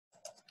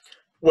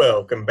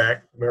Welcome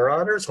back,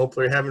 Marauders.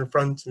 Hopefully you're having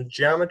fun with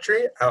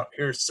geometry out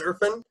here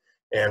surfing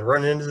and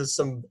running into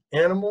some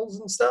animals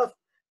and stuff.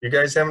 You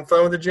guys having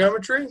fun with the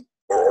geometry?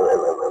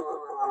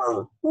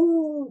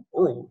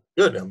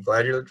 Good, I'm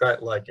glad you're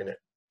liking it.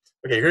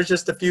 Okay, here's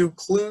just a few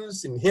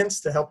clues and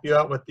hints to help you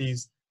out with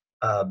these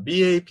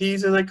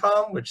BAPs, as they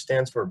call them, which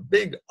stands for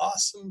Big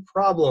Awesome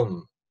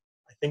Problem.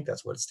 I think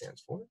that's what it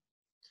stands for.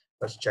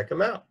 Let's check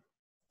them out.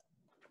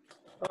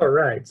 All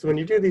right, so when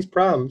you do these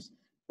problems,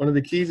 one of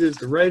the keys is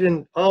to write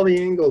in all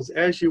the angles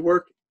as you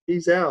work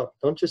these out.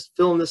 Don't just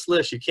fill in this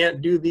list. You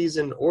can't do these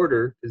in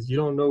order because you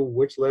don't know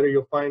which letter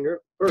you'll find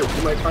first.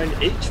 You might find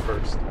H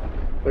first.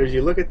 But as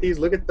you look at these,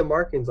 look at the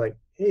markings like,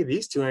 hey,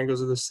 these two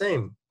angles are the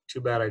same.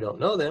 Too bad I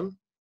don't know them.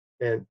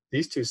 And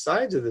these two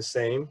sides are the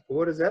same. Well,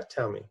 what does that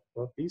tell me?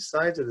 Well, if these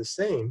sides are the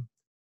same,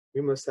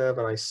 we must have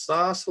an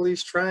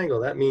isosceles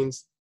triangle. That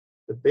means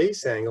the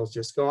base angles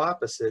just go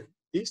opposite.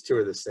 These two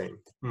are the same.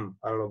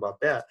 I don't know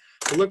about that.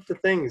 But look for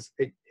things.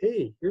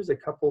 Hey, here's a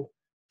couple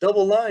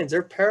double lines.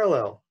 They're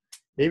parallel.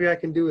 Maybe I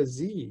can do a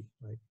Z,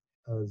 like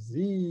a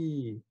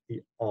Z.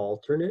 The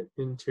alternate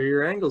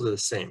interior angles are the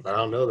same, but I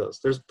don't know those.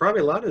 There's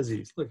probably a lot of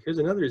Z's. Look, here's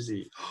another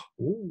Z.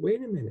 Oh,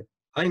 wait a minute.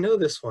 I know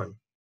this one.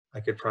 I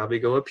could probably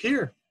go up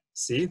here.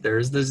 See,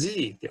 there's the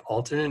Z, the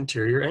alternate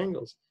interior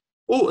angles.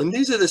 Oh, and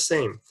these are the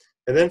same.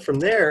 And then from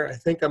there, I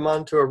think I'm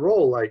onto a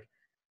roll. Like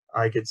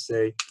I could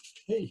say,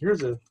 hey,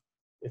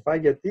 if I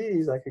get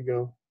these, I could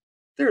go,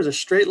 there's a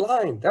straight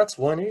line, that's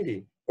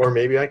 180. Or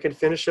maybe I could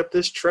finish up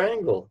this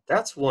triangle,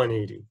 that's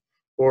 180.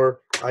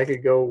 Or I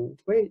could go,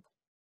 wait,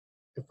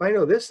 if I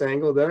know this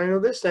angle, then I know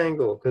this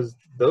angle, because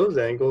those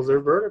angles are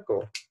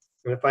vertical.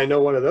 And if I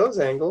know one of those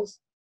angles,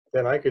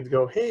 then I could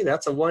go, hey,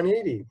 that's a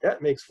 180,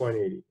 that makes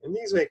 180, and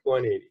these make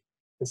 180.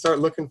 And start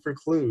looking for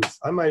clues.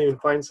 I might even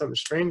find something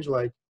strange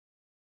like,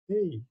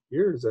 hey,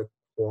 here's a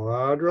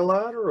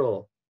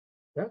quadrilateral.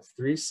 That's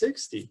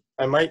 360.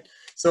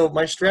 So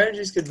my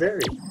strategies could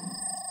vary.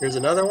 Here's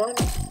another one.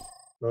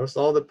 Notice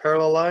all the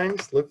parallel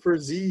lines. Look for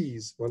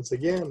Z's. Once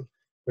again,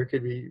 there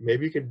could be,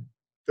 maybe you could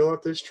fill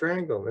out this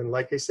triangle. And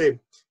like I say,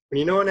 when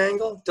you know an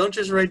angle, don't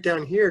just write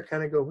down here,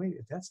 kind of go, wait,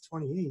 if that's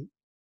 28,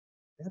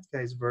 that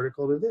guy's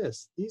vertical to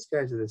this. These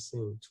guys are the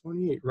same,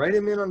 28. Write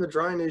them in on the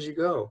drawing as you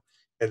go.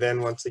 And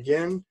then once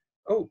again,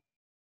 oh,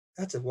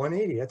 that's a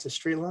 180. That's a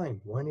straight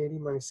line. 180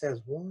 minus that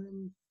is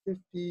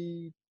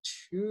 152.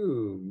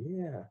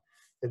 Yeah.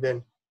 And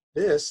then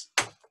this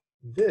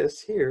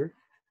here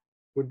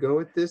would go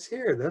with this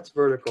here. That's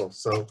vertical.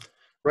 So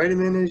write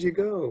them in as you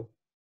go.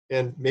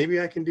 And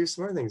maybe I can do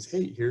some other things.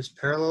 Hey, here's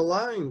parallel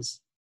lines.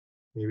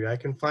 Maybe I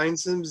can find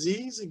some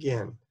Z's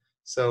again.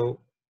 So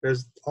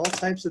there's all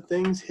types of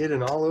things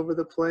hidden all over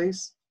the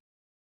place.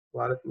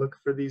 Look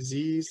for these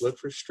Z's, look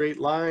for straight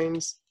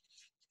lines,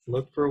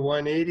 look for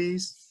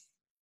 180s.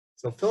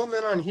 So fill them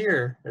in on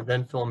here and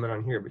then fill them in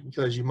on here. But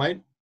because you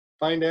might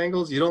find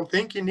angles, you don't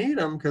think you need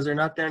them because they're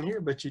not down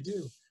here, but you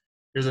do.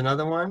 Here's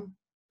another one.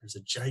 There's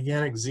a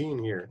gigantic Z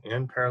in here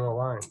and parallel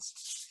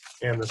lines.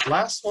 And this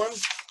last one,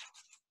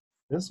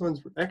 this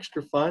one's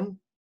extra fun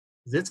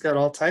because it's got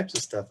all types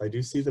of stuff. I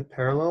do see the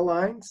parallel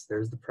lines.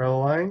 There's the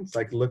parallel lines.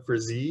 I can look for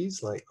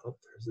Z's, like, oh,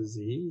 there's a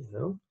Z, you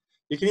know.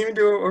 You can even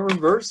do a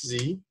reverse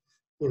Z.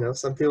 You know,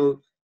 some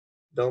people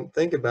don't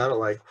think about it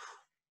like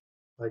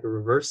a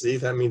reverse Z.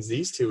 That means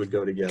these two would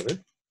go together.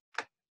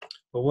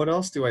 But what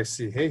else do I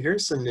see? Hey,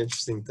 here's some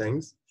interesting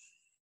things.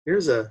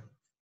 Here's a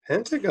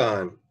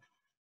pentagon.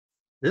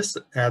 This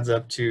adds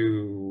up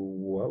to,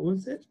 what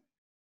was it?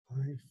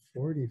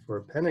 540 for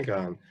a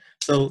pentagon.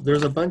 So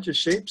there's a bunch of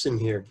shapes in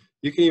here.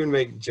 You can even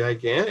make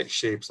gigantic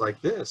shapes like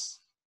this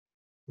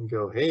and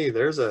go, hey,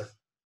 there's a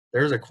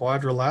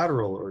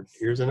quadrilateral, or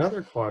here's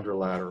another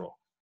quadrilateral.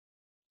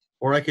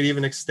 Or I could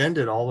even extend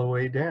it all the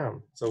way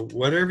down. So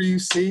whatever you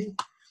see,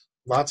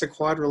 lots of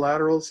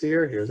quadrilaterals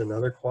here. Here's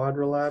another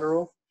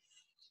quadrilateral.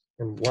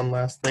 And one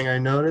last thing I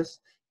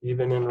noticed,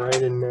 even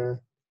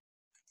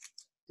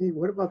hey,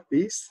 what about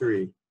these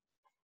three?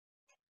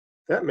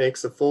 That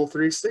makes a full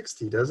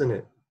 360, doesn't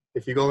it?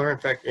 If you go around, in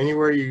fact,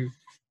 anywhere you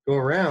go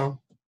around,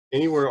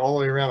 anywhere all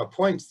the way around a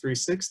point is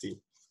 360.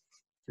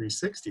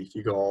 360 if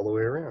you go all the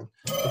way around.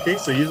 Okay,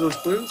 so use those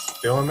clues,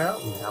 fill them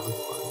out, and have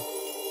fun.